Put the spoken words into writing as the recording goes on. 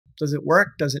Does it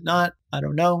work? Does it not? I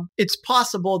don't know. It's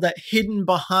possible that hidden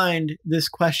behind this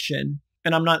question,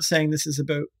 and I'm not saying this is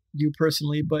about you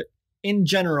personally, but in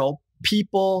general,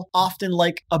 people often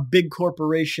like a big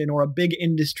corporation or a big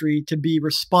industry to be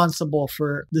responsible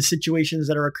for the situations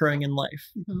that are occurring in life.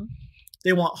 Mm-hmm.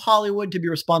 They want Hollywood to be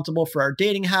responsible for our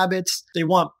dating habits. They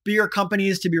want beer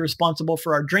companies to be responsible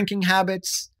for our drinking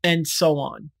habits, and so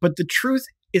on. But the truth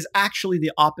is actually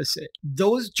the opposite.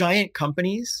 Those giant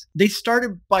companies, they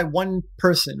started by one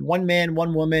person, one man,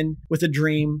 one woman with a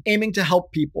dream, aiming to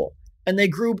help people. And they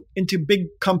grew into big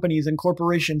companies and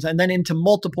corporations, and then into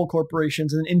multiple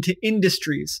corporations and into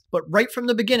industries. But right from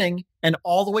the beginning and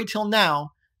all the way till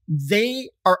now, they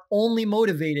are only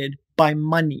motivated by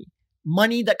money.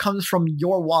 Money that comes from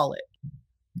your wallet,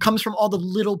 comes from all the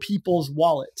little people's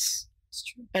wallets. It's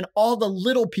true. And all the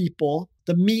little people,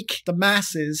 the meek, the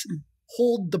masses,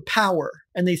 hold the power,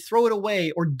 and they throw it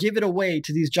away or give it away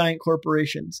to these giant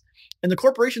corporations. And the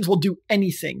corporations will do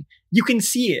anything. You can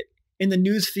see it in the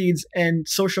news feeds and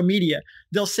social media.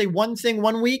 They'll say one thing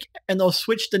one week and they'll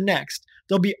switch the next.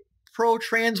 They'll be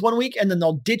pro-trans one week and then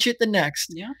they'll ditch it the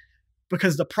next. Yeah.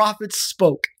 Because the prophets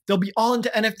spoke. They'll be all into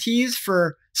NFTs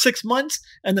for 6 months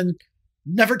and then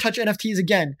never touch NFTs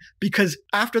again. Because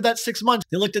after that 6 months,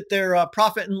 they looked at their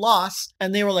profit and loss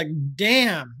and they were like,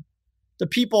 damn, the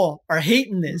people are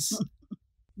hating this.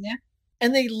 Yeah.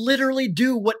 And they literally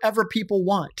do whatever people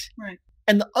want. Right.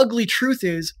 And the ugly truth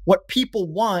is what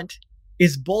people want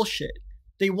is bullshit.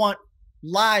 They want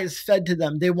lies fed to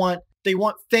them. They want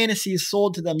fantasies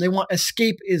sold to them. They want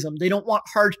escapism. They don't want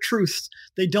hard truths.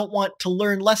 They don't want to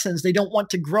learn lessons. They don't want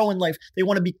to grow in life. They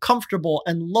want to be comfortable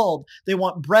and lulled. They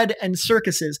want bread and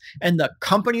circuses, and the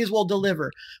companies will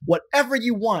deliver. Whatever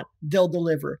you want, they'll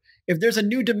deliver. If there's a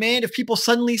new demand, if people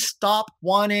suddenly stop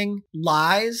wanting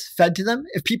lies fed to them,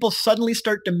 if people suddenly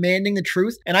start demanding the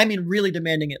truth, and I mean really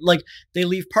demanding it, like they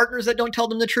leave partners that don't tell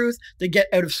them the truth, they get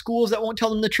out of schools that won't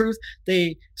tell them the truth,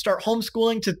 they start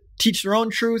homeschooling to teach their own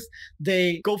truth,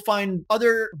 they go find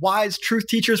other wise truth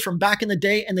teachers from back in the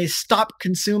day, and they stop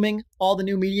consuming all the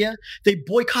new media, they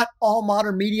boycott all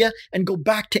modern media and go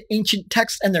back to ancient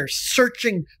texts, and they're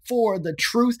searching for the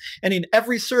truth. And in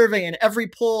every survey and every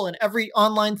poll and every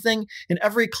online thing, in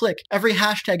every click, every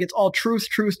hashtag, it's all truth,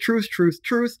 truth, truth, truth,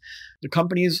 truth. The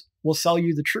companies will sell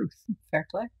you the truth. Fair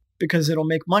play. Because it'll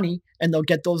make money and they'll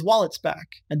get those wallets back.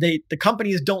 And the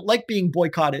companies don't like being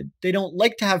boycotted. They don't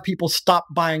like to have people stop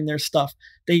buying their stuff.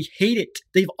 They hate it.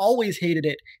 They've always hated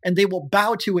it. And they will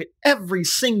bow to it every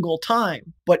single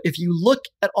time. But if you look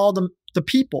at all the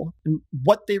people and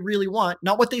what they really want,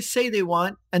 not what they say they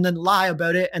want and then lie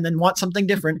about it and then want something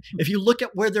different. If you look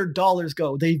at where their dollars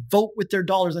go, they vote with their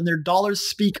dollars, and their dollars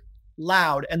speak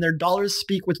loud, and their dollars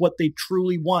speak with what they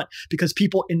truly want, because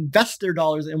people invest their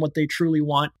dollars in what they truly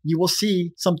want. You will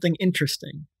see something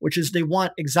interesting, which is they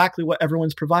want exactly what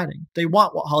everyone's providing. They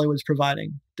want what Hollywood's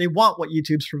providing. They want what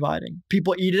YouTube's providing.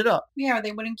 People eat it up. Yeah, or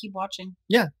they wouldn't keep watching.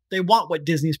 Yeah, they want what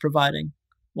Disney's providing.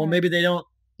 Well, maybe they don't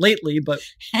lately, but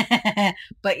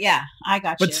but yeah, I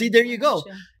got you. But see, there you go.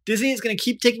 Disney is going to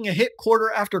keep taking a hit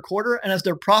quarter after quarter, and as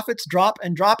their profits drop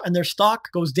and drop and their stock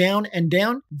goes down and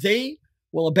down, they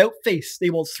will about face. They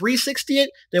will 360 it.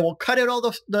 They will cut out all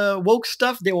the woke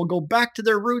stuff. They will go back to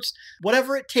their roots,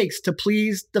 whatever it takes to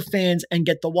please the fans and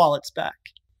get the wallets back.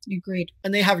 Agreed.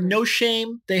 And they have no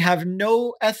shame. They have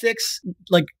no ethics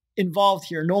involved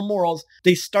here, no morals.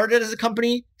 They started as a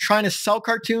company trying to sell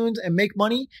cartoons and make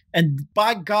money, and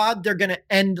by God, they're going to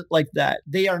end like that.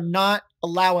 They are not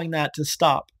allowing that to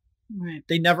stop. Right.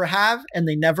 They never have, and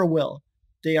they never will.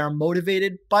 They are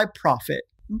motivated by profit.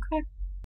 Okay.